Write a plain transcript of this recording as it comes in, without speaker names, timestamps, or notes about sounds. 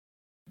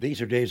These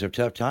are days of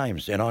tough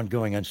times and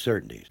ongoing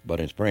uncertainties.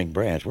 But in Spring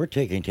Branch, we're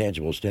taking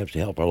tangible steps to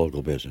help our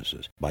local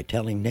businesses by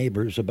telling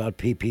neighbors about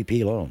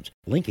PPP loans,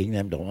 linking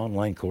them to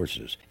online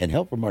courses, and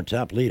help from our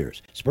top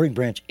leaders. Spring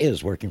Branch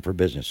is working for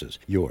businesses.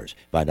 Yours.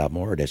 Find out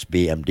more at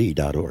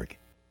sbmd.org.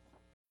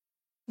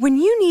 When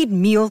you need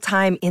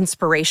mealtime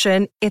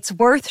inspiration, it's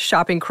worth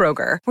shopping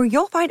Kroger, where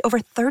you'll find over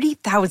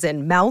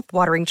 30,000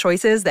 mouth-watering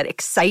choices that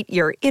excite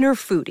your inner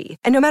foodie.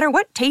 And no matter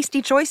what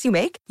tasty choice you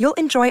make, you'll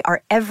enjoy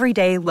our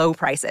everyday low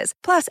prices,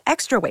 plus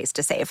extra ways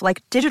to save,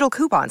 like digital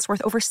coupons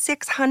worth over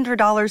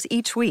 $600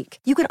 each week.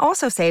 You can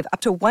also save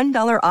up to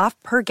 $1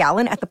 off per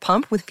gallon at the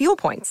pump with fuel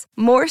points.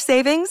 More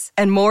savings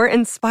and more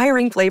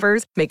inspiring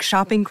flavors make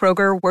shopping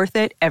Kroger worth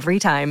it every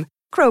time.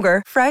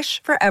 Kroger,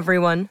 fresh for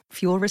everyone.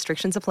 Fuel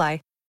restrictions apply.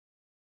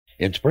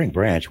 In Spring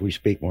Branch, we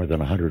speak more than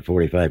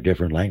 145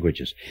 different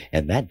languages,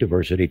 and that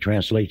diversity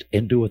translates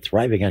into a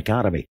thriving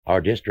economy. Our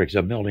district's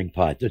a melting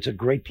pot. It's a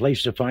great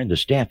place to find the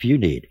staff you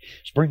need.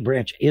 Spring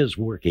Branch is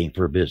working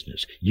for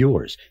business.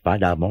 Yours.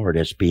 Find out more at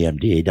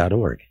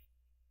sbmd.org.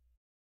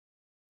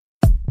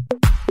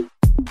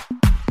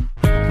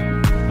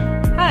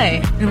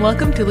 Hi, and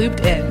welcome to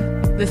Looped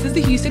In. This is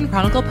the Houston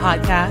Chronicle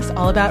podcast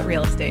all about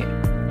real estate.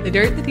 The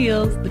dirt, the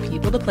deals, the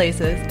people, the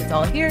places, it's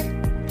all here.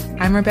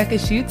 I'm Rebecca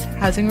Schutz,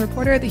 housing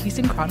reporter at the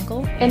Houston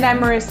Chronicle. And I'm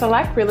Marissa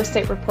Leck, real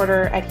estate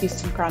reporter at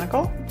Houston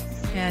Chronicle.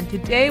 And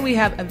today we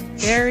have a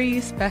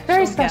very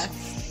special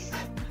guest,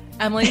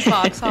 Emily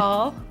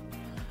Foxhall.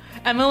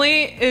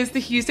 Emily is the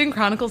Houston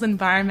Chronicle's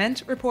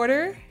environment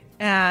reporter,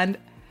 and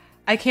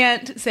I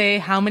can't say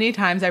how many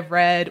times I've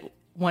read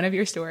one of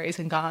your stories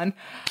and gone,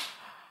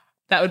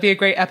 that would be a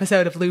great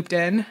episode of Looped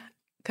In,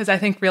 because I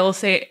think real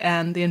estate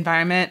and the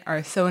environment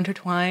are so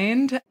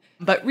intertwined.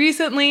 But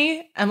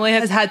recently, Emily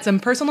has had some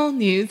personal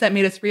news that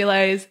made us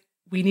realize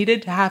we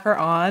needed to have her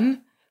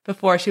on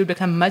before she would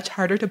become much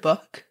harder to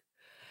book.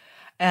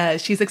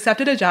 She's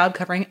accepted a job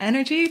covering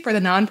energy for the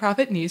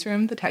nonprofit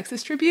newsroom, the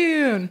Texas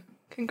Tribune.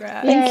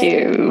 Congrats. Thank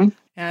you.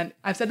 And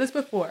I've said this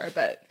before,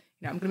 but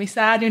I'm going to be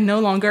sad you're no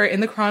longer in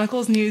the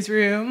Chronicle's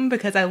newsroom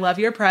because I love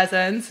your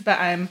presence, but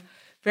I'm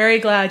very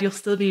glad you'll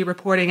still be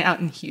reporting out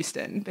in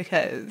Houston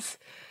because,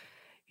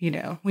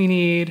 we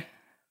need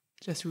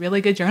just really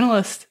good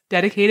journalists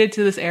dedicated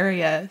to this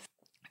area.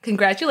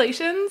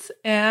 Congratulations.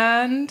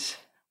 And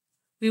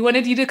we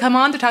wanted you to come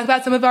on to talk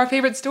about some of our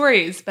favorite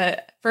stories.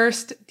 But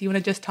first, do you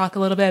want to just talk a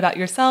little bit about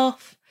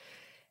yourself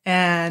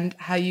and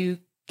how you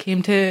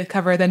came to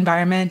cover the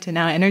environment and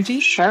now energy?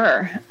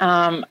 Sure.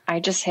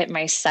 I just hit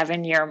my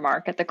 7-year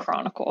mark at the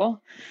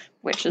Chronicle,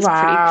 which is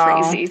pretty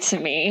crazy to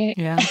me.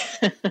 Yeah.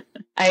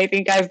 I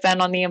think I've been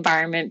on the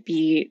environment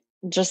beat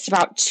just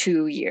about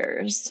 2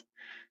 years.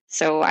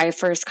 So I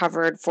first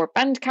covered Fort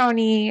Bend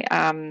County,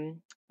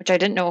 which I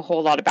didn't know a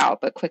whole lot about,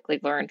 but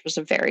quickly learned was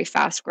a very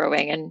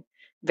fast-growing and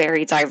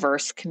very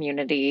diverse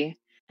community.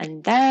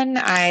 And then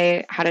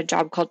I had a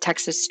job called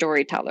Texas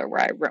Storyteller,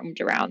 where I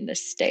roamed around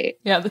this state.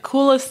 Yeah, the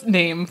coolest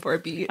name for a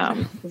beat.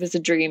 It was a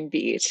dream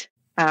beat.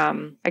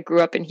 I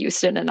grew up in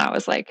Houston, and I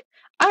was like,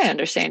 I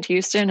understand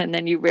Houston. And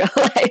then you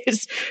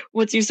realize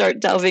once you start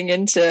delving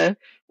into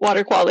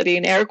water quality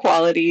and air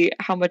quality,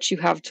 how much you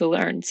have to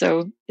learn.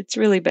 So it's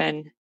really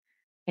been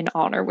an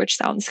honor, which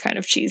sounds kind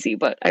of cheesy,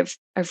 but I've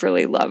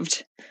really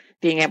loved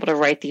being able to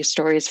write these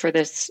stories for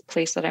this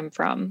place that I'm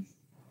from.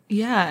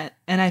 Yeah,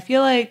 and I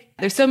feel like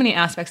there's so many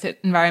aspects to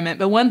environment,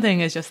 but one thing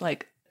is just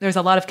like there's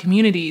a lot of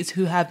communities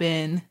who have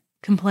been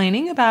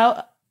complaining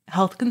about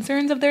health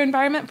concerns of their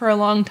environment for a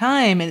long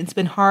time, and it's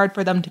been hard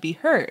for them to be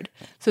heard.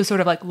 So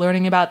sort of like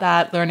learning about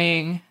that,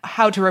 learning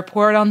how to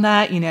report on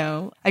that,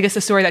 I guess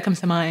the story that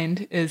comes to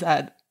mind is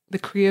the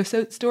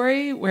creosote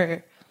story,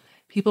 where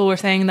people were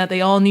saying that they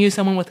all knew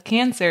someone with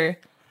cancer.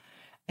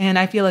 And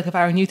I feel like if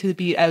I were new to the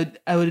beat,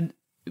 I would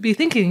be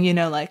thinking,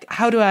 like,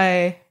 how do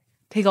I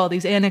take all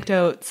these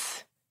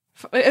anecdotes,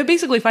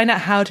 basically find out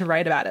how to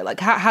write about it,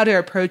 like how to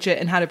approach it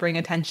and how to bring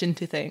attention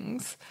to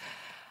things.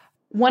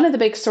 One of the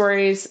big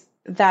stories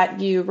that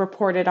you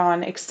reported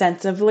on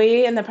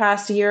extensively in the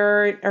past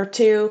year or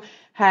two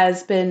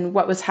has been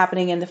what was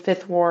happening in the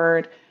Fifth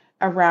Ward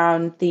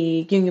around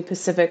the Union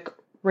Pacific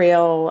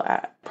rail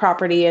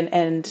property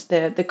and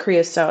the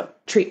creosote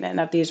treatment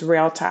of these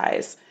rail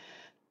ties.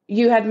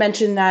 You had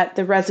mentioned that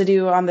the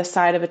residue on the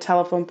side of a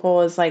telephone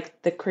pole is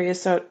like the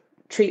creosote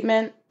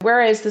treatment.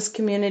 Where is this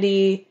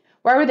community?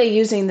 Why were they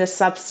using this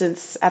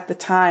substance at the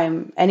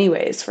time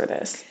anyways for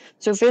this?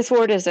 So Fifth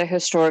Ward is a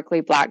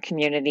historically Black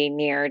community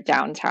near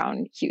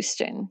downtown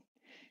Houston.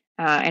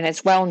 And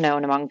it's well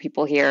known among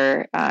people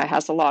here. It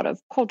has a lot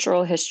of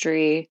cultural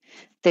history.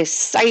 This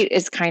site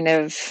is kind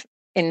of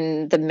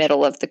in the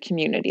middle of the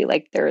community.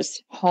 Like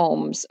there's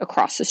homes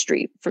across the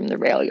street from the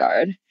rail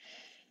yard.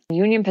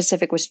 Union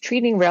Pacific was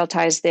treating rail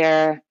ties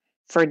there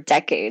for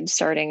decades,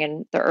 starting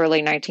in the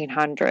early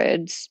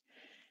 1900s.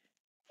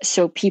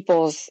 So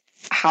people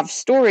have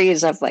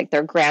stories of like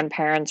their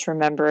grandparents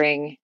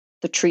remembering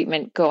the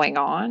treatment going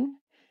on.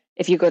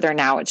 If you go there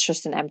now, it's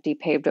just an empty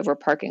paved over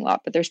parking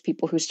lot, but there's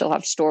people who still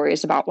have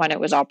stories about when it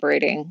was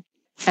operating.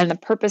 And the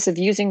purpose of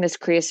using this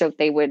creosote,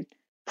 they would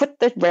put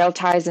the rail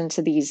ties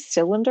into these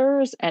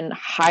cylinders and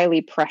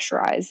highly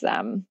pressurize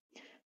them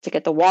to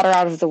get the water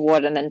out of the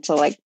wood and then to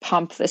like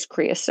pump this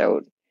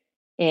creosote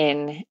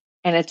in.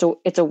 And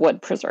it's a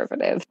wood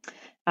preservative.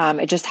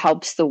 It just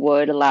helps the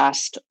wood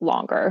last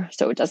longer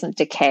so it doesn't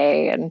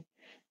decay, and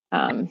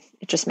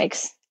it just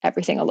makes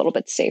everything a little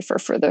bit safer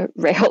for the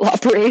rail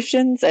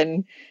operations,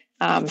 and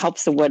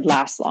helps the wood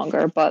last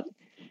longer. But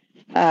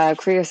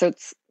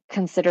creosote's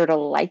considered a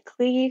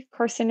likely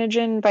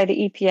carcinogen by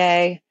the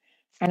EPA,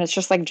 and it's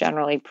just like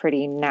generally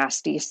pretty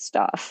nasty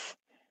stuff.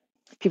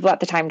 People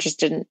at the time just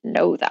didn't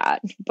know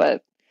that,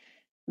 but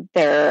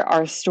there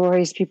are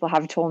stories people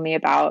have told me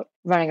about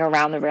running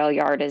around the rail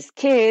yard as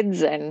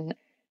kids, and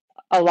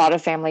a lot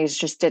of families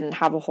just didn't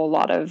have a whole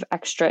lot of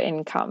extra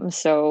income.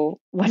 So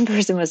one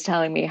person was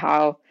telling me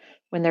how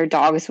when their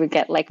dogs would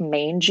get like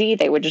mangy,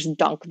 they would just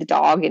dunk the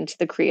dog into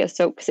the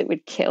creosote because it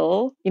would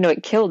kill,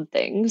 it killed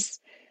things.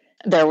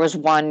 There was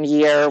one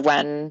year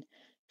when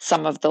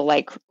some of the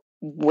like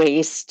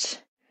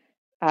waste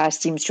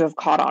seems to have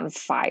caught on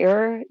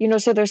fire,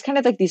 so there's kind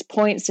of like these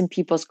points in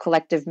people's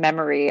collective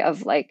memory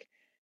of like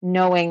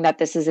knowing that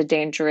this is a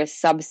dangerous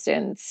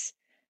substance.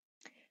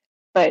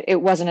 But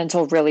it wasn't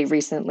until really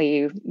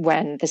recently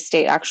when the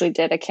state actually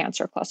did a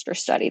cancer cluster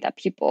study that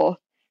people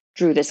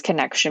drew this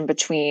connection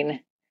between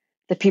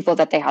the people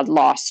that they had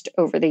lost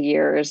over the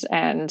years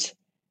and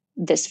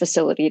this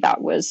facility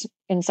that was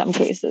in some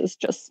cases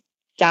just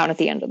down at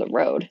the end of the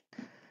road.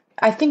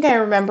 I think I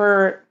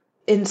remember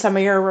in some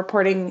of your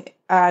reporting,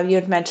 you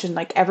had mentioned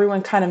like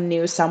everyone kind of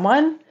knew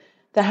someone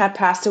that had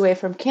passed away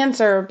from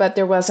cancer, but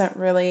there wasn't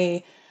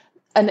really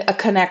a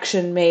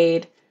connection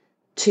made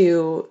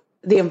to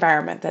the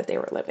environment that they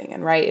were living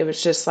in, right? It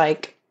was just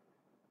like,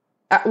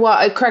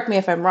 correct me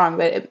if I'm wrong,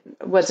 but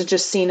was it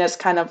just seen as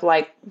kind of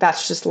like,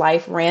 that's just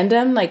life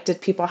random? Like, did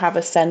people have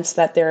a sense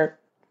that there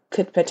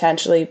could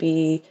potentially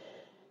be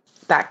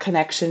that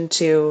connection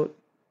to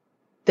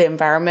the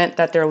environment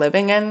that they're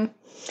living in?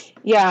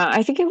 Yeah,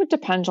 I think it would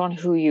depend on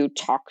who you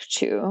talk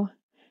to.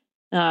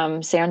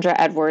 Sandra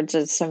Edwards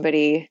is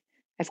somebody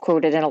I've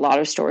quoted in a lot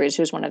of stories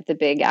who's one of the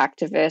big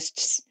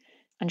activists,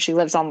 and she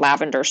lives on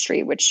Lavender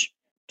Street, which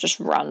just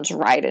runs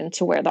right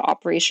into where the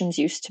operations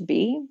used to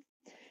be.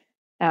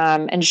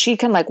 And she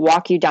can like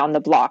walk you down the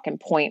block and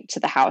point to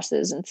the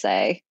houses and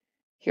say,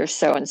 here's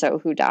so-and-so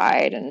who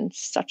died and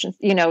such, and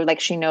like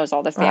she knows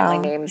all the family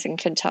names and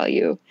can tell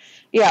you.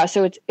 Yeah.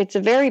 So it's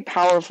a very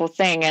powerful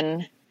thing.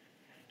 And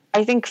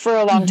I think for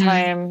a long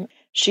time,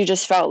 she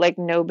just felt like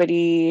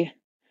nobody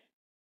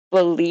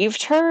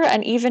believed her.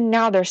 And even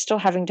now they're still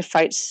having to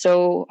fight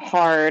so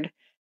hard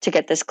to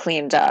get this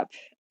cleaned up.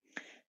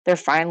 They're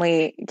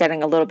finally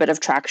getting a little bit of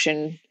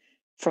traction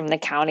from the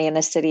county and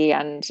the city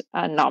and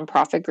a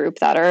nonprofit group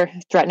that are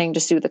threatening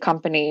to sue the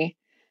company.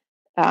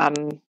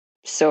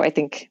 So I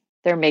think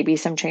there may be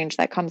some change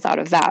that comes out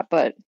of that.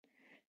 But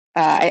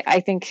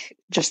I think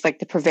just like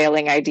the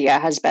prevailing idea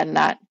has been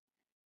that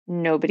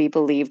nobody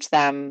believed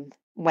them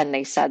when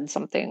they said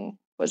something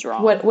was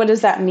wrong. What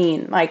does that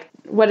mean? Like,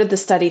 what did the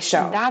study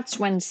show? That's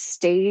when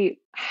state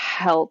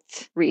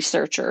health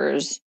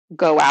researchers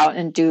go out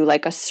and do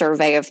like a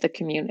survey of the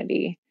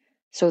community.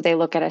 So they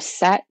look at a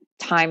set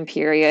time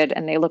period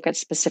and they look at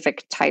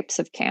specific types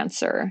of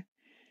cancer.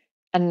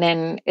 And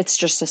then it's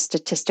just a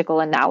statistical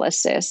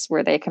analysis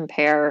where they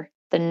compare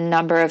the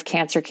number of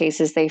cancer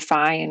cases they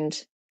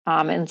find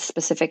in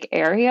specific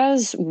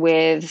areas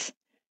with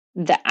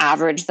the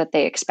average that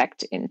they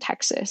expect in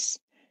Texas.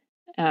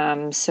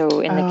 So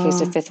in the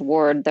case of Fifth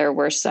Ward, there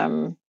were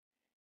some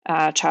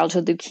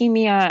childhood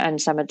leukemia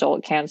and some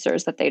adult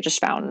cancers that they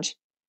just found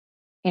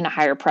in a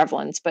higher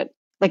prevalence. But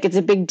like, it's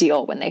a big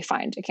deal when they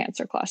find a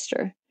cancer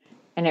cluster,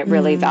 and it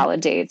really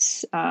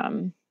validates,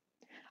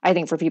 I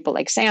think for people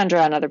like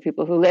Sandra and other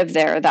people who live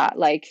there, that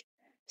like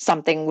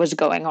something was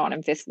going on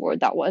in Fifth Ward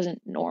that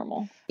wasn't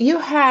normal. You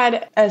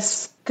had a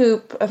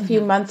scoop a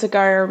few months ago,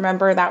 I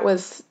remember, that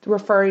was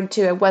referring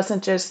to, it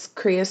wasn't just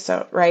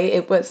creosote, right?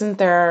 It wasn't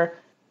there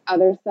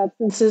other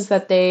substances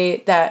that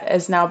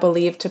is now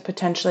believed to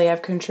potentially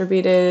have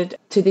contributed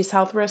to these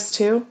health risks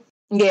too?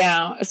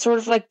 Yeah, it's sort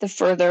of like the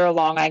further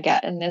along I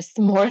get in this,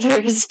 the more there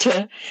is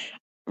to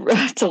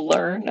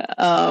learn.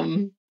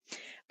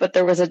 But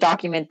there was a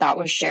document that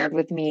was shared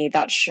with me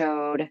that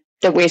showed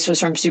the waste was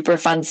from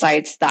Superfund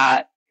sites,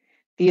 that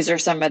these are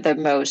some of the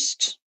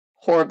most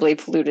horribly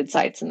polluted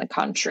sites in the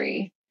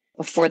country.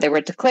 Before they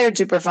were declared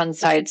Superfund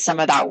sites, some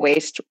of that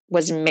waste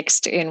was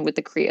mixed in with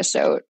the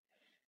creosote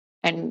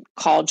and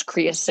called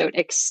creosote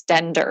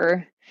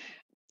extender.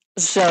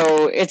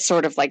 So it's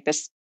sort of like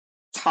this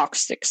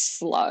toxic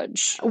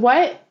sludge.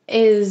 What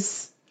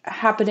is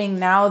happening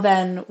now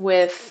then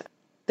with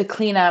the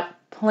cleanup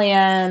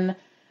plan?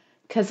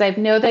 Because I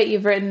know that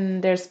you've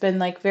written, there's been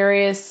like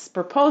various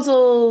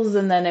proposals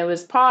and then it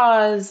was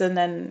paused, and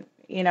then,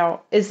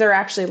 is there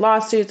actually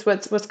lawsuits?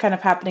 What's kind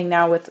of happening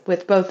now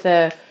with both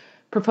the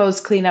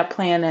proposed cleanup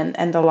plan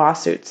and the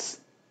lawsuits?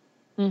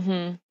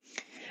 Mm-hmm.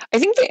 I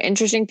think the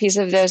interesting piece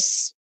of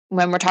this,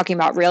 when we're talking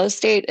about real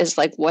estate, is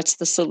like, what's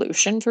the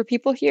solution for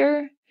people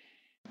here?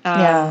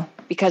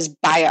 because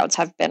buyouts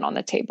have been on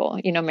the table.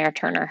 Mayor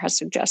Turner has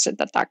suggested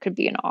that that could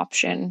be an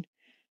option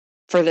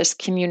for this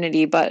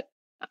community. But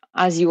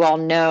as you all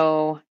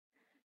know,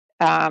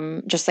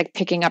 just like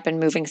picking up and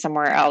moving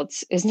somewhere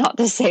else is not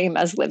the same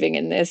as living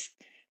in this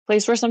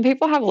place where some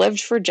people have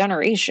lived for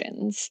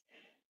generations.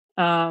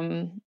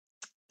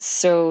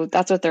 So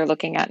that's what they're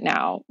looking at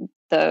now.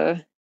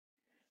 The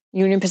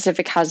Union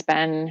Pacific has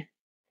been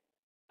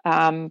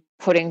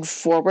putting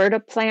forward a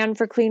plan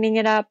for cleaning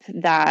it up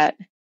that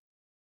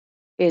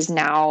is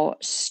now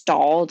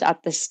stalled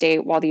at the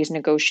state while these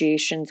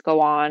negotiations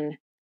go on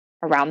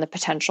around the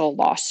potential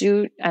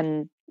lawsuit.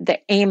 And the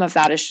aim of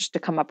that is just to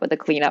come up with a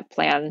cleanup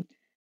plan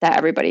that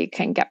everybody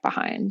can get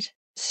behind.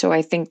 So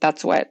I think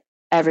that's what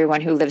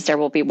everyone who lives there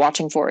will be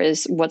watching for,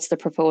 is what's the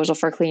proposal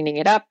for cleaning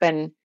it up,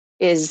 and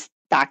is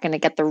that going to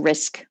get the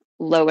risk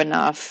low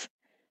enough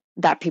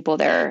that people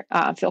there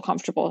feel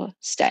comfortable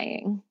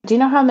staying. Do you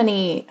know how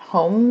many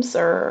homes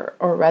or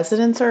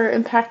residents are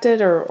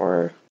impacted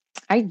or?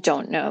 I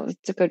don't know.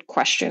 It's a good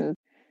question.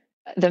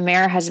 The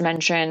mayor has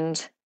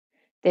mentioned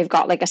they've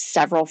got like a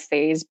several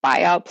phase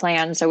buyout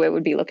plan. So it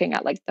would be looking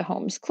at like the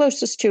homes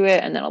closest to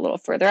it and then a little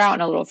further out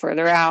and a little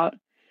further out.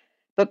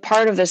 But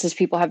part of this is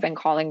people have been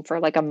calling for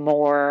like a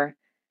more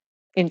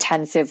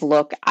intensive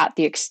look at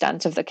the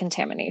extent of the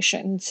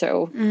contamination.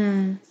 So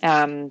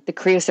the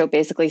creosote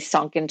basically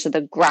sunk into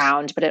the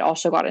ground, but it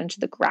also got into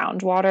the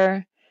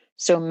groundwater.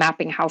 So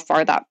mapping how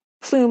far that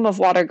plume of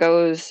water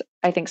goes,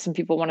 I think some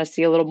people want to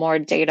see a little more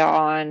data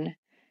on.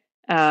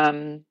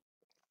 And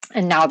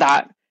now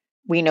that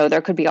we know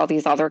there could be all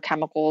these other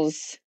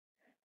chemicals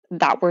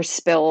that were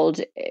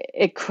spilled,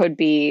 it could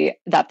be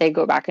that they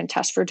go back and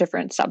test for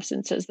different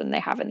substances than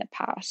they have in the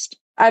past.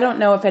 I don't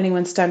know if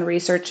anyone's done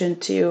research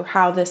into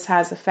how this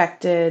has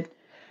affected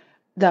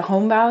the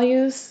home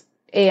values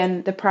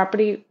and the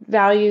property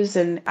values.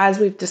 And as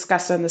we've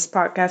discussed on this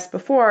podcast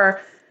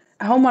before,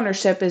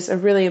 homeownership is a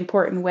really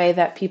important way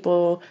that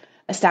people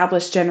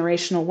establish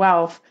generational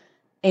wealth.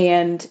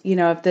 And,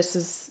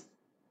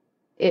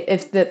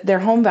 if their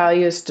home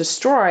value is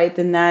destroyed,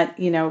 then that,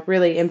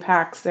 really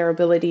impacts their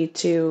ability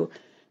to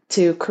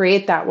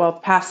create that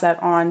wealth, pass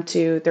that on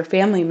to their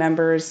family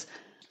members.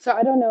 So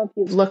I don't know if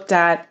you've looked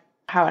at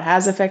how it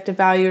has affected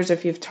values, or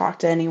if you've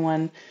talked to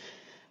anyone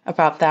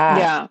about that.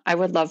 Yeah, I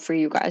would love for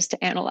you guys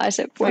to analyze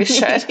it for me.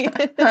 Should.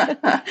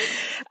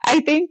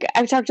 I think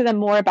I've talked to them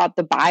more about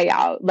the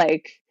buyout.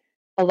 Like,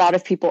 a lot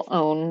of people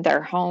own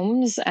their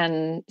homes,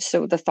 and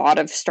so the thought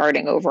of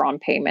starting over on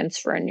payments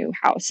for a new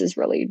house is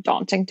really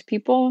daunting to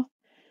people.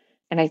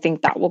 And I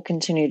think that will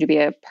continue to be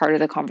a part of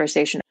the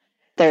conversation.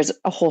 There's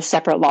a whole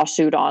separate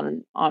lawsuit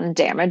on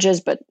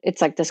damages, but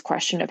it's like this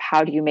question of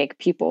how do you make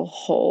people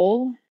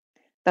whole?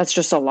 That's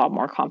just a lot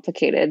more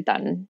complicated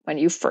than when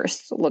you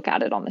first look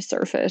at it on the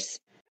surface.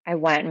 I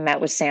went and met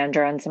with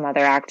Sandra and some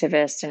other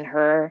activists in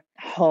her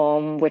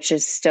home, which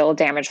is still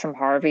damaged from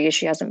Harvey.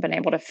 She hasn't been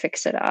able to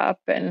fix it up.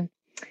 And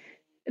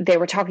they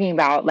were talking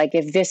about, like,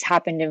 if this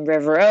happened in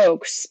River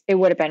Oaks, it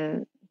would have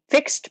been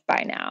fixed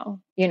by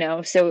now,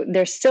 So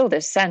there's still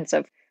this sense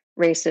of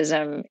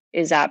racism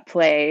is at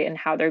play and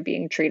how they're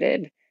being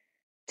treated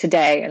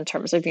today in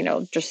terms of,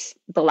 just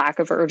the lack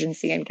of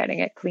urgency in getting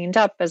it cleaned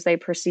up as they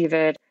perceive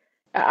it.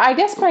 I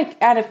guess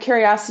out of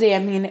curiosity,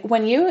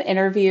 when you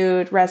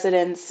interviewed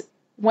residents,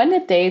 when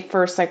did they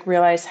first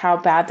realize how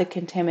bad the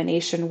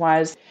contamination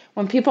was?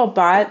 When people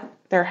bought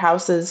their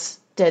houses,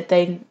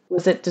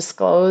 was it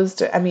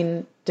disclosed?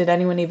 Did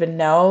anyone even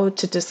know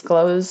to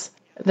disclose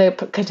the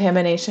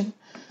contamination?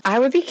 I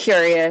would be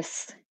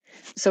curious.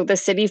 So the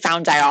city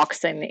found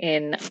dioxin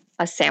in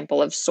a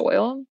sample of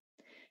soil.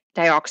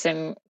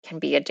 Dioxin can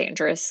be a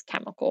dangerous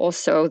chemical.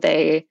 So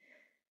they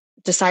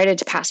decided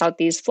to pass out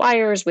these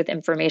flyers with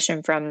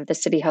information from the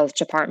city health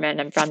department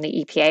and from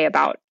the EPA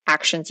about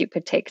actions you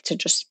could take to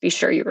just be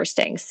sure you were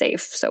staying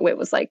safe. So it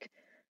was like,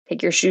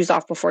 take your shoes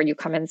off before you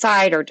come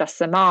inside, or dust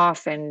them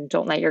off, and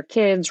don't let your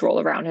kids roll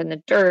around in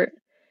the dirt.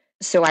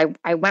 So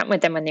I went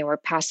with them when they were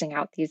passing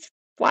out these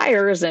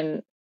flyers,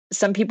 and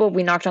some people,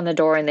 we knocked on the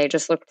door and they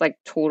just looked like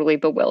totally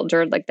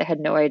bewildered, like they had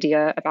no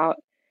idea about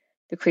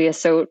the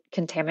creosote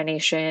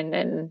contamination.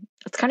 And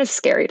it's kind of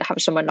scary to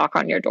have someone knock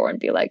on your door and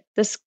be like,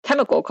 this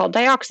chemical called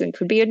dioxin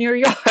could be in your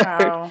yard.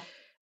 Wow.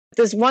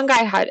 This one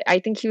guy I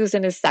think he was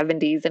in his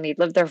 70s and he'd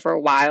lived there for a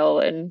while.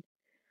 And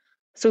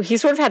so he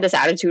sort of had this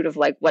attitude of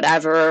like,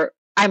 whatever,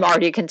 I'm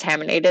already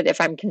contaminated if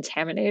I'm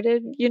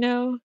contaminated,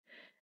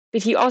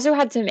 But he also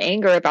had some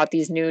anger about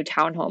these new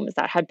townhomes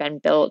that had been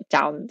built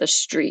down the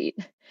street.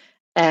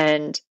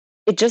 And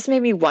it just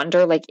made me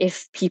wonder, like,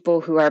 if people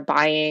who are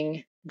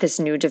buying this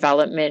new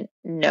development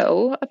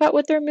know about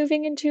what they're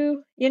moving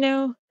into,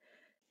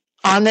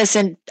 On this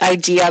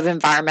idea of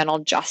environmental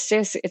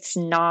justice, it's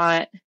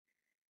not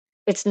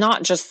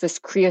just this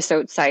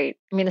creosote site.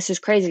 This is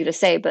crazy to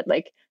say, but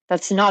like,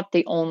 that's not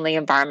the only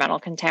environmental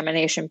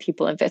contamination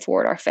people in Fifth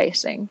Ward are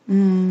facing.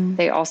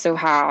 They also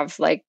have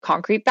like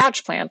concrete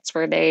batch plants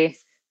where they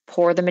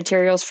pour the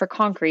materials for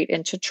concrete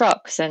into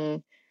trucks,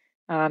 and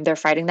they're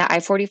fighting the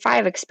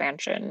I-45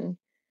 expansion.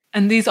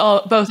 And these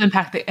all both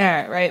impact the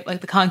air, right?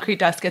 Like the concrete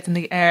dust gets in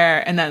the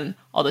air and then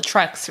all the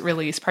trucks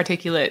release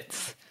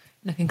particulates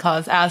and it can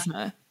cause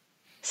asthma.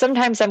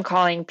 Sometimes I'm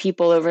calling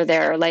people over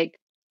there like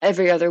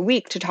every other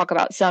week to talk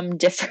about some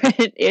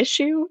different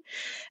issue.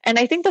 And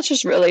I think that's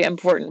just really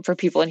important for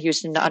people in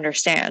Houston to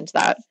understand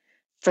that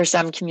for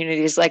some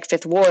communities like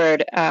Fifth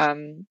Ward,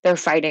 they're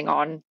fighting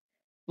on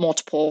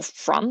multiple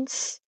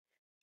fronts.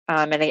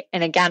 And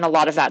again, a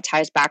lot of that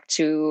ties back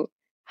to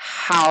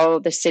how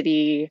the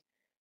city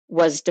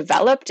was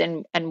developed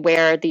and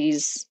where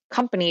these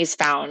companies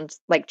found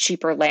like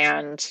cheaper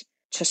land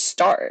to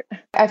start.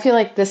 I feel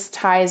like this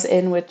ties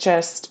in with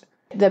just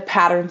the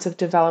patterns of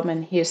development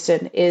in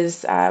Houston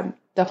is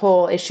the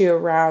whole issue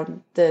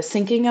around the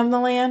sinking of the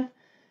land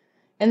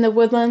in the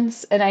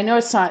Woodlands. And I know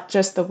it's not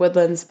just the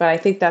Woodlands, but I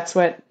think that's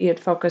what you had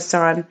focused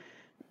on.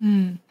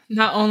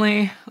 Not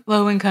only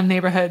low-income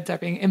neighborhoods are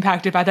being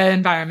impacted by the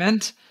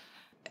environment.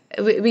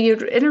 We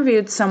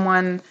interviewed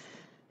someone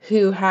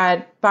who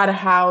had bought a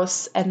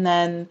house and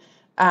then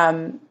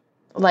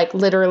like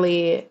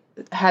literally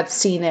had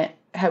seen it,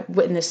 had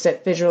witnessed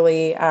it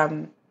visually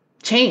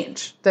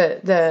change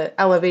the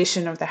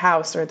elevation of the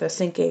house or the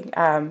sinking.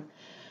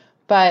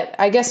 But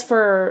I guess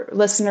for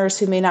listeners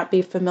who may not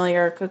be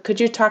familiar, could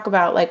you talk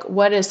about like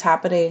what is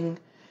happening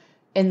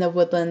in the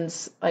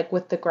Woodlands, like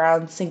with the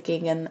ground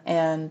sinking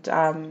and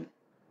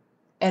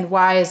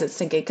why is it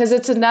sinking? Because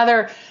it's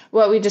another,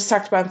 what we just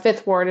talked about in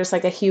Fifth Ward is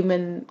like a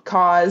human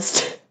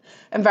caused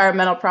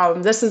environmental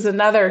problem. This is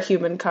another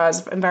human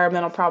caused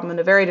environmental problem in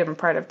a very different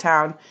part of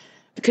town.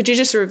 Could you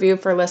just review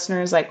for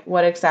listeners, like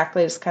what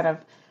exactly is kind of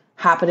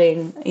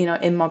happening,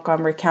 in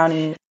Montgomery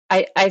County?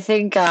 I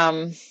think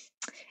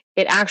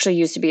it actually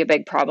used to be a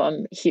big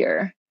problem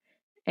here.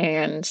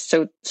 And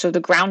so the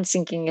ground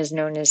sinking is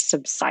known as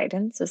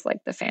subsidence, is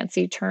like the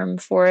fancy term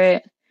for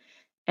it.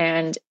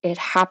 And it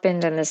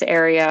happened in this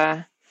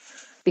area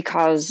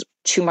because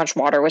too much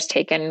water was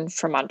taken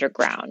from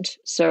underground.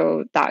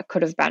 So that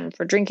could have been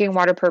for drinking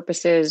water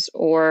purposes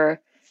or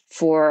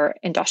for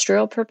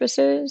industrial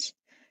purposes.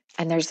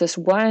 And there's this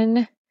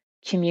one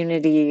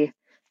community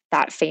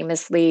that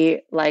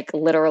famously, like,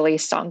 literally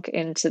sunk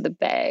into the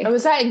bay. Oh,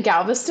 was that in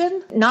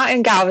Galveston? Not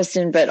in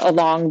Galveston, but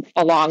along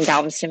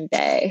Galveston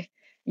Bay.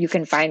 You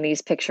can find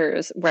these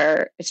pictures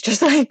where it's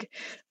just like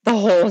the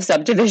whole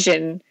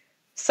subdivision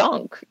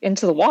sunk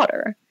into the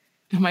water.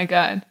 Oh my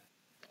God.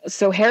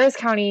 So Harris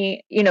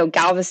County,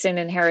 Galveston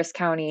and Harris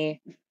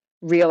County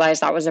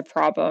realized that was a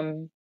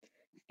problem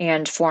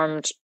and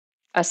formed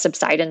a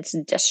subsidence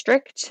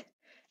district.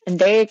 And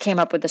they came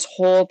up with this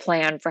whole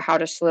plan for how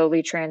to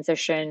slowly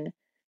transition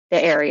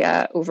the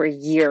area over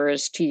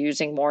years to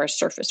using more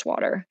surface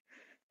water.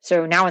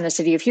 So now in the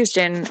city of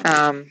Houston,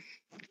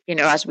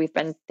 as we've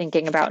been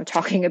thinking about and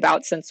talking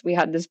about since we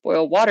had this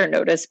boil water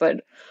notice,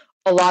 but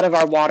a lot of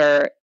our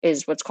water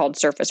is what's called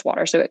surface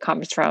water. So it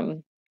comes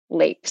from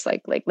lakes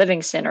like Lake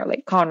Livingston or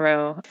Lake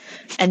Conroe.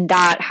 And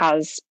that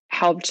has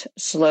helped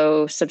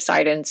slow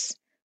subsidence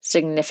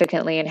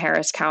significantly in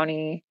Harris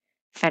County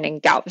and in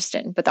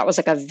Galveston. But that was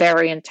like a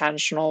very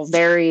intentional,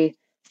 very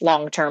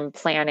long-term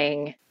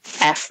planning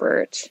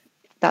effort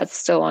that's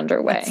still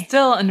underway. It's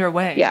still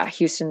underway. Yeah,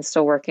 Houston's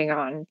still working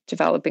on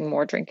developing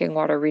more drinking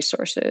water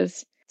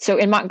resources. So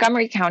in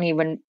Montgomery County,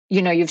 when,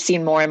 you've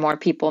seen more and more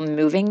people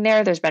moving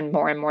there, there's been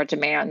more and more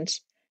demand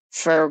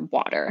for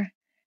water.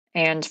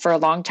 And for a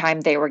long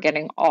time, they were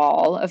getting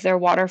all of their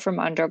water from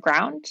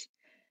underground,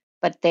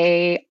 but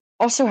they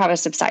also have a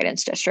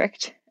subsidence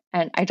district.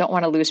 And I don't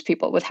want to lose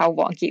people with how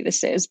wonky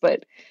this is,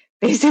 but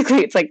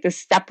basically it's like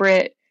this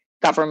separate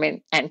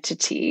government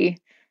entity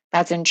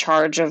that's in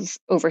charge of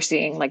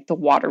overseeing like the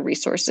water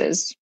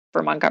resources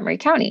for Montgomery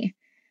County.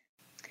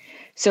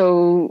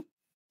 So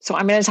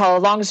I'm going to tell a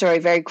long story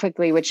very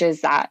quickly, which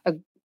is that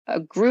a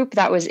group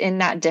that was in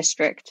that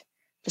district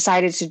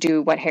decided to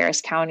do what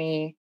Harris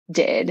County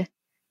did,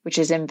 which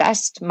is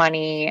invest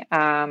money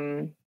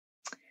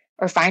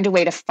or find a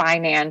way to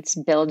finance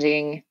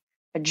building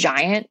a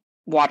giant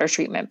water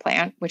treatment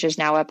plant, which is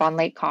now up on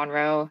Lake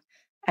Conroe,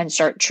 and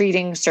start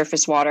treating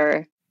surface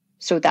water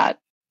so that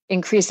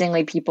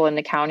increasingly people in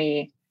the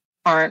county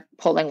aren't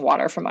pulling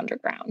water from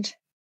underground.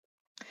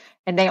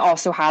 And they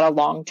also had a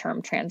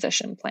long-term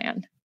transition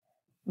plan.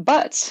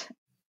 But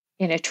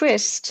in a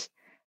twist,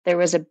 there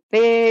was a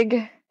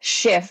big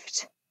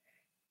shift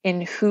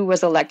in who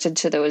was elected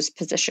to those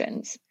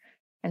positions.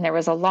 And there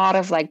was a lot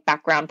of like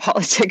background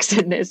politics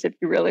in this. If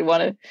you really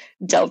want to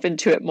delve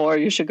into it more,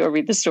 you should go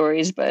read the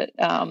stories. But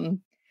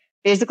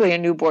basically a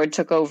new board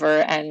took over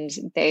and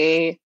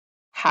they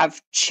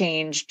have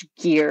changed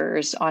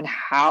gears on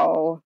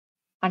how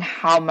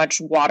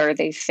much water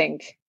they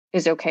think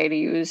is okay to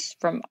use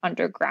from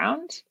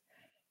underground.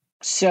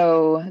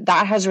 So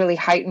that has really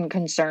heightened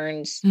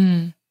concerns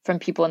from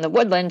people in the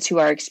Woodlands who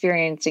are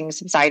experiencing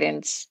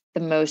subsidence the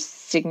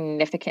most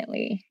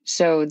significantly.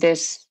 So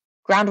this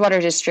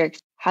groundwater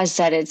district has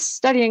said it's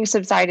studying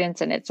subsidence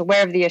and it's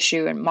aware of the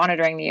issue and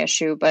monitoring the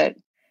issue, but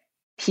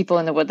people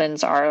in the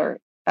Woodlands there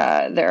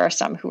are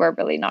some who are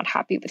really not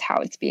happy with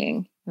how it's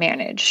being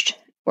managed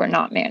or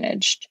not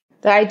managed.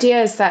 The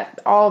idea is that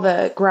all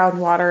the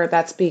groundwater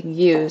that's being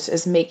used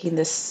is making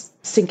this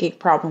sinking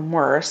problem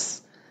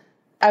worse.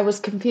 I was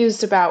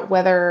confused about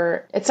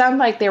whether it sounded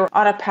like they were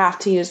on a path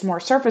to use more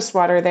surface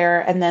water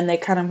there, and then they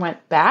kind of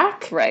went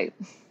back. Right.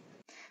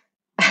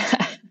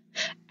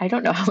 I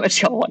don't know how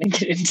much y'all want to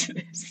get into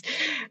this,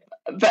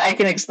 but I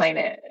can explain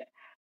it.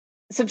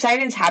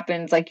 Subsidence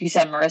happens, like you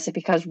said, Marissa,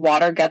 because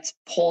water gets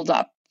pulled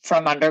up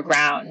from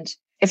underground.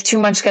 If too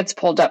much gets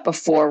pulled up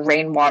before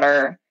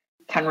rainwater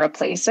can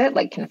replace it,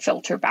 like can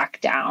filter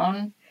back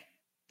down,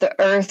 the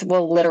earth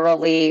will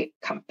literally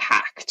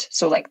compact.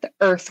 So like the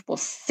earth will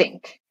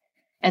sink,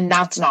 and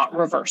that's not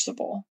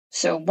reversible.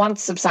 So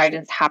once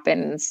subsidence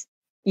happens,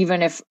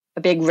 even if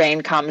a big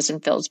rain comes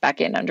and fills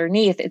back in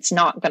underneath, it's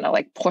not going to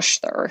like push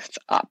the earth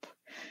up.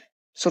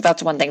 So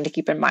that's one thing to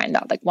keep in mind,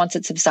 that like once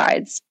it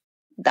subsides,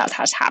 that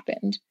has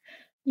happened.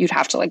 You'd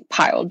have to like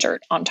pile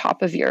dirt on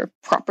top of your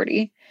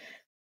property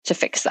to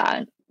fix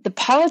that. The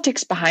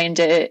politics behind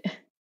it,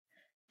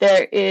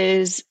 there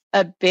is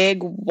a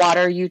big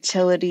water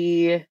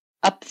utility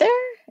up there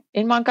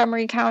in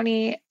Montgomery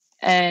County,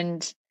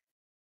 and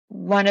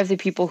one of the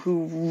people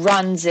who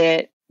runs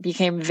it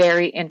became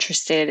very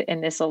interested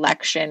in this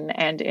election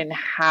and in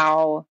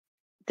how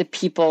the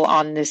people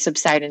on the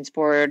subsidence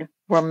board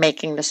were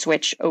making the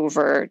switch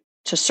over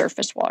to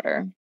surface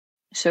water.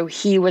 So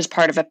he was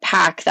part of a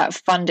PAC that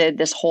funded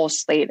this whole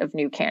slate of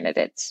new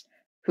candidates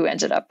who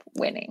ended up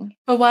winning.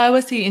 But why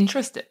was he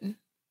interested?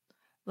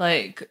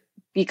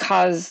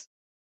 Because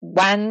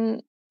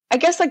when, I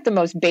guess like the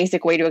most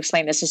basic way to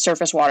explain this is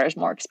surface water is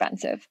more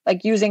expensive.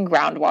 Like using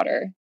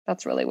groundwater,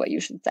 that's really what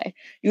you should say.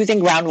 Using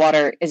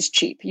groundwater is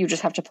cheap. You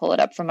just have to pull it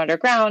up from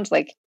underground,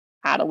 like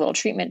add a little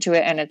treatment to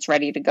it and it's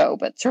ready to go.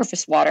 But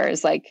surface water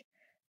is like,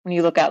 when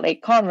you look at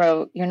Lake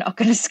Conroe, you're not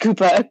going to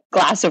scoop a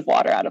glass of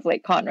water out of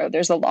Lake Conroe.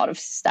 There's a lot of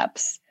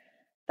steps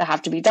that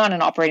have to be done,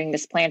 and operating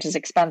this plant is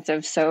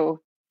expensive.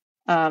 So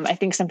I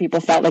think some people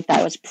felt like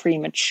that was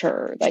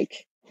premature,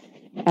 like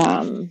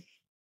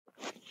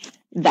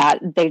that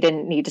they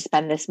didn't need to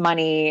spend this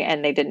money,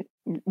 and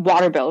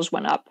water bills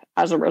went up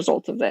as a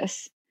result of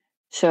this.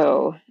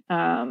 So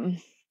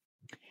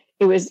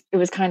it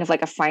was kind of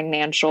like a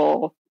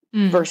financial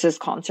versus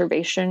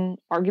conservation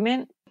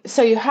argument.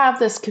 So you have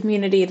this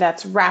community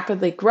that's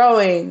rapidly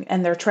growing,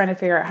 and they're trying to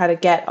figure out how to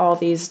get all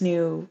these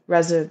new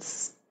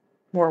residents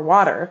more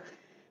water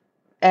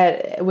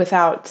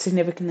without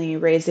significantly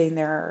raising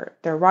their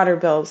water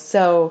bills.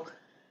 So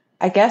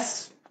I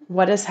guess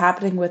what is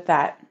happening with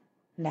that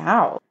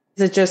now?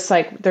 Is it just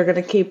like they're going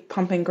to keep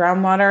pumping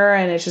groundwater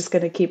and it's just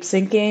going to keep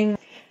sinking?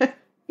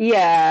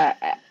 Yeah,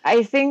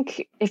 I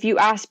think if you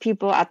ask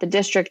people at the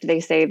district, they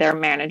say they're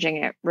managing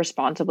it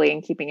responsibly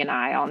and keeping an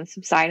eye on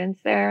subsidence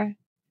there.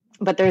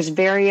 But there's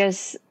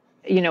various,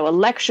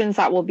 elections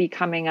that will be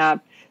coming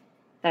up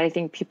that I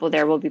think people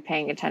there will be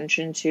paying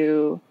attention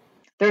to.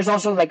 There's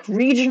also like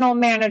regional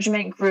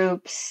management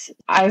groups.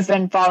 I've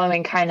been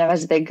following kind of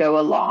as they go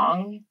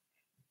along.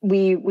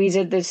 We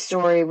did this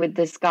story with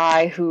this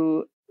guy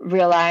who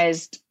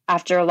realized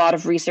after a lot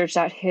of research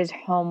that his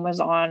home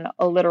was on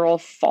a literal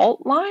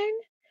fault line.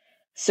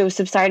 So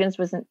subsidence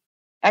was an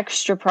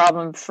extra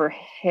problem for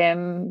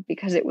him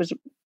because it was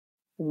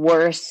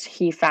worse,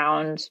 he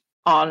found,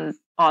 on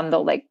the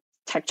like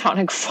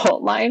tectonic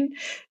fault line.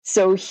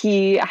 So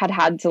he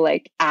had to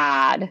like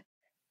add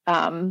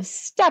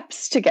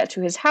steps to get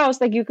to his house.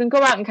 Like you can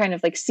go out and kind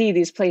of like see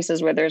these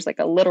places where there's like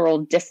a literal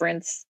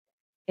difference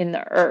in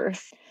the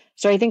earth.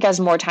 So I think as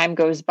more time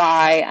goes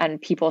by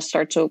and people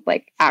start to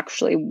like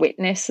actually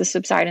witness the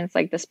subsidence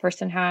like this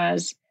person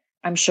has,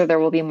 I'm sure there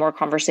will be more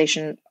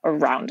conversation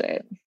around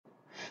it.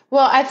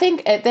 Well, I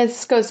think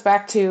this goes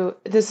back to,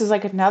 this is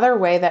like another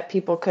way that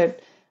people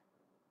could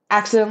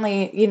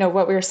accidentally,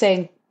 what we were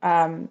saying,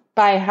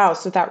 buy a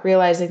house without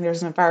realizing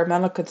there's an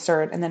environmental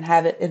concern and then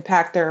have it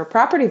impact their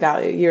property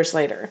value years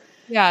later.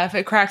 Yeah, if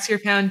it cracks your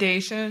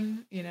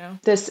foundation,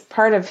 This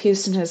part of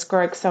Houston is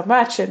growing so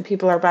much and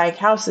people are buying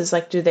houses,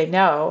 like, do they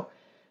know?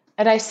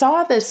 And I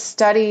saw this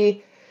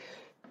study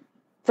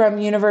from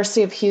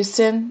University of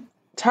Houston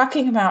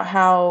talking about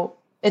how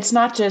it's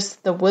not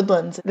just the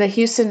woodlands. The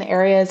Houston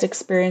area is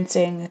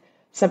experiencing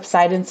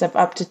subsidence of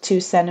up to 2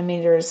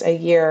 centimeters a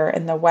year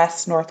in the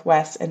west,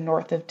 northwest, and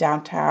north of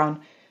downtown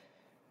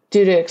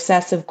due to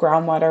excessive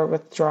groundwater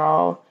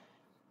withdrawal.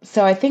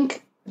 So I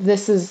think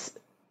this is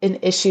an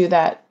issue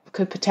that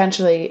could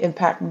potentially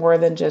impact more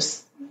than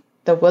just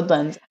the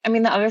woodlands. I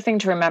mean, the other thing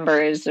to remember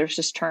is there's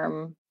this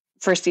term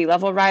for sea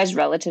level rise,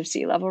 relative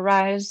sea level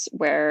rise,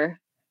 where,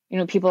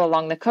 people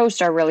along the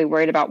coast are really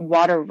worried about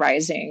water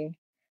rising,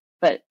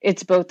 but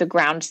it's both the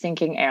ground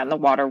sinking and the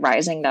water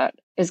rising that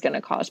is going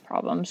to cause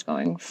problems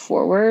going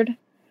forward.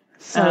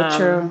 So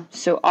true.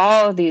 So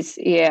all of these,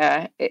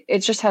 it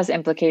just has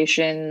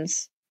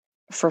implications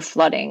for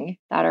flooding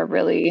that are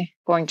really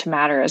going to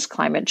matter as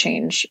climate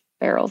change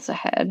barrels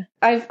ahead.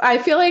 I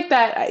feel like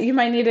that you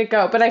might need to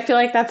go, but I feel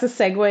like that's a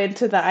segue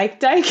into the Ike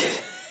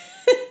Dike.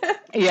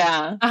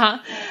 Yeah.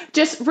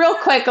 Just real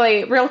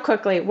quickly,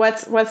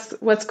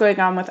 what's going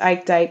on with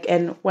Ike Dike,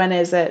 and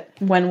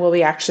when will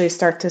we actually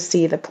start to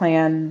see the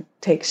plan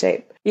take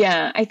shape?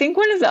 Yeah, I think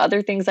one of the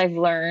other things I've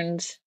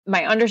learned,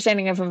 my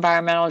understanding of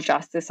environmental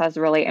justice has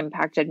really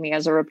impacted me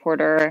as a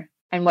reporter.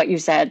 And what you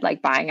said,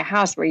 like buying a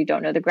house where you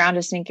don't know the ground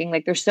is sinking,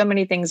 like there's so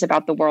many things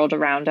about the world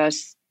around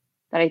us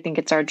that I think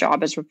it's our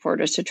job as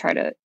reporters to try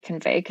to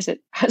convey because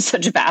it has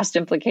such vast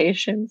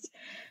implications.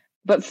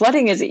 But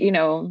flooding is,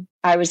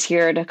 I was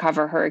here to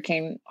cover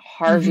Hurricane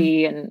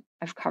Harvey, and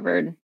I've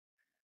covered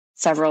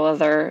several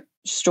other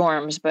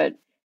storms, but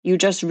you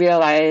just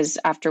realize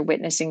after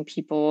witnessing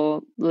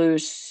people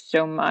lose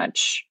so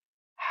much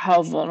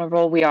how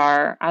vulnerable we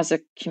are as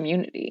a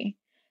community.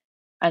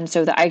 And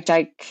so the Ike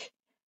Dike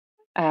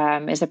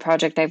is a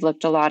project I've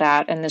looked a lot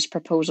at, and this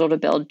proposal to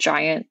build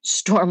giant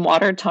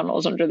stormwater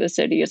tunnels under the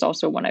city is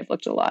also one I've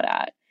looked a lot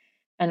at.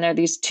 And there are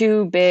these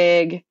two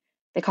big,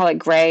 they call it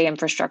gray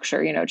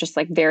infrastructure, just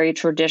like very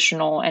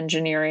traditional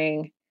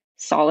engineering,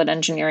 solid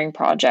engineering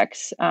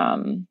projects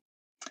that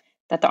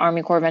the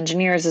Army Corps of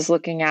Engineers is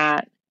looking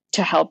at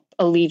to help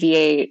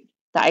alleviate,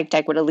 the Ike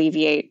Dike would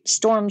alleviate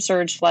storm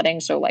surge flooding.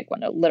 So like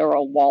when a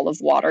literal wall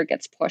of water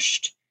gets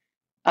pushed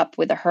up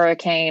with a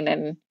hurricane,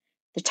 and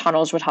the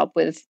tunnels would help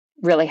with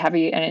really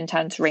heavy and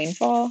intense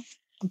rainfall.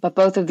 But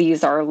both of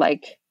these are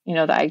like,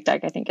 the Ike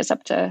Dike, I think, is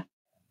up to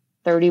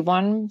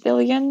 31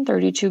 billion,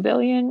 32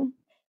 billion.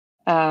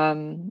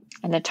 And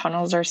the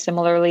tunnels are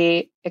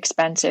similarly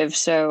expensive.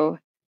 So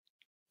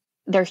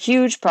they're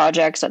huge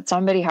projects that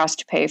somebody has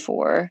to pay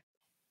for,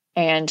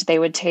 and they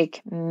would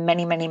take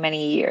many, many,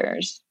 many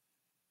years.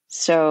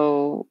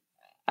 So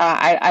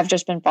I've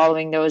just been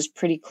following those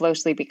pretty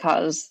closely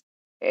because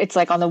it's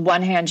like, on the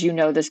one hand,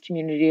 this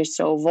community is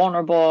so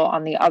vulnerable.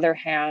 On the other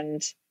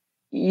hand,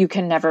 you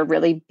can never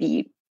really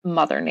beat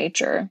Mother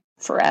Nature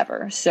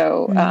forever.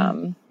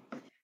 So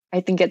I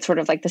think it's sort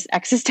of like this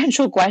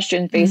existential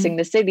question facing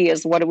the city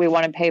is, what do we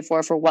want to pay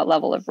for what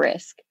level of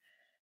risk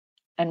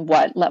and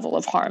what level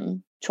of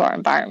harm to our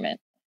environment?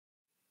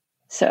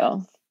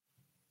 So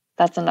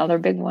that's another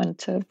big one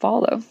to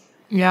follow.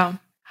 Yeah.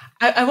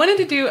 I wanted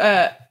to do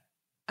a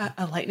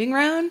lightning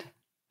round.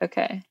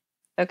 Okay.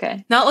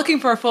 Not looking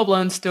for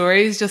full-blown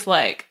stories, just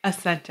like a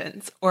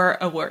sentence or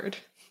a word.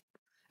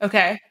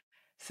 Okay.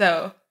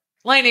 So,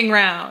 lightning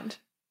round.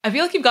 I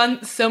feel like you've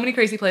gone so many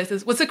crazy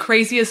places. What's the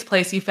craziest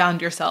place you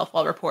found yourself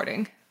while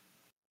reporting?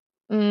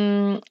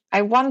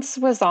 I once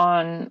was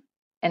on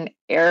an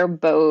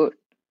airboat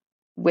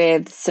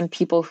with some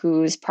people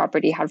whose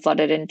property had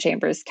flooded in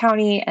Chambers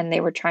County, and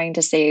they were trying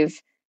to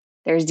save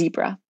their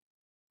zebra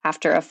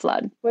after a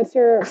flood. What's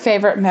your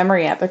favorite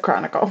memory at the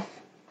Chronicle?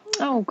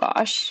 Oh,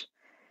 gosh.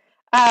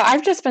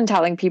 I've just been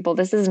telling people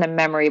this isn't a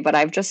memory, but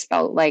I've just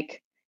felt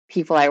like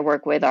people I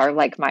work with are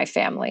like my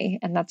family.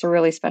 And that's a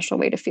really special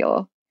way to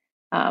feel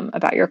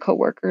about your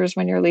coworkers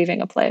when you're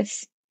leaving a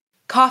place.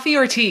 Coffee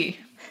or tea?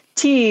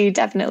 Tea,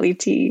 definitely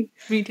tea.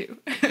 Me too.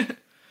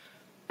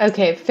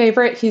 Okay,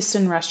 favorite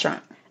Houston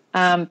restaurant?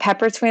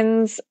 Pepper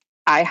Twins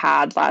I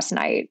had last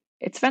night.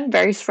 It's been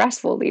very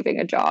stressful leaving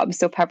a job,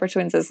 so Pepper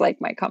Twins is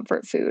like my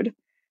comfort food.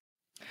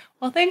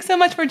 Well, thanks so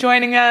much for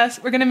joining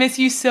us. We're going to miss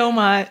you so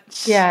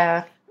much.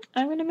 Yeah.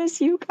 I'm going to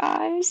miss you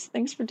guys.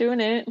 Thanks for doing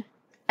it.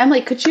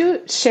 Emily, could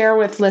you share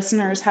with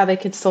listeners how they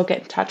could still get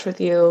in touch with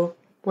you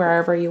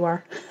wherever you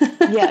are?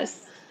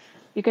 Yes.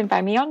 You can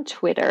find me on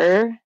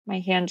Twitter. My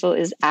handle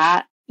is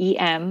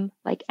 @EM,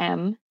 like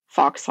M,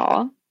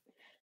 Foxhall.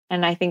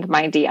 And I think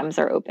my DMs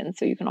are open,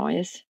 so you can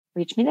always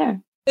reach me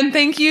there. And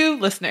thank you,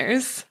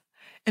 listeners.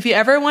 If you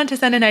ever want to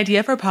send an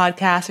idea for a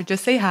podcast or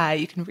just say hi,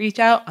 you can reach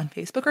out on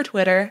Facebook or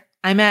Twitter.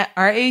 I'm at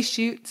RA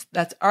Shoots.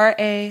 That's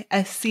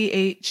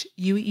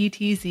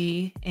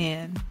RASCHUETZ.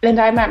 And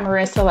I'm at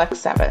Marissa Lex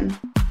 7.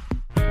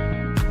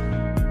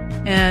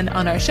 And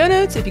on our show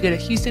notes, if you go to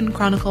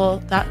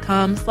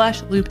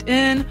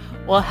HoustonChronicle.com/loopedin,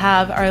 we'll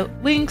have our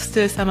links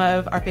to some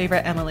of our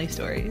favorite Emily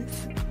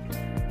stories.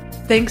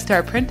 Thanks to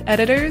our print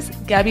editors,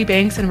 Gabby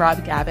Banks and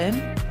Rob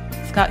Gavin.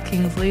 Scott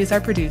Kingsley is our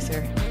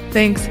producer.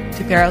 Thanks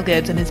to Farrell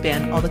Gibbs and his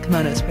band, All the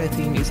Kimonos, for the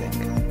theme music.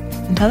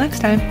 Until next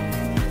time.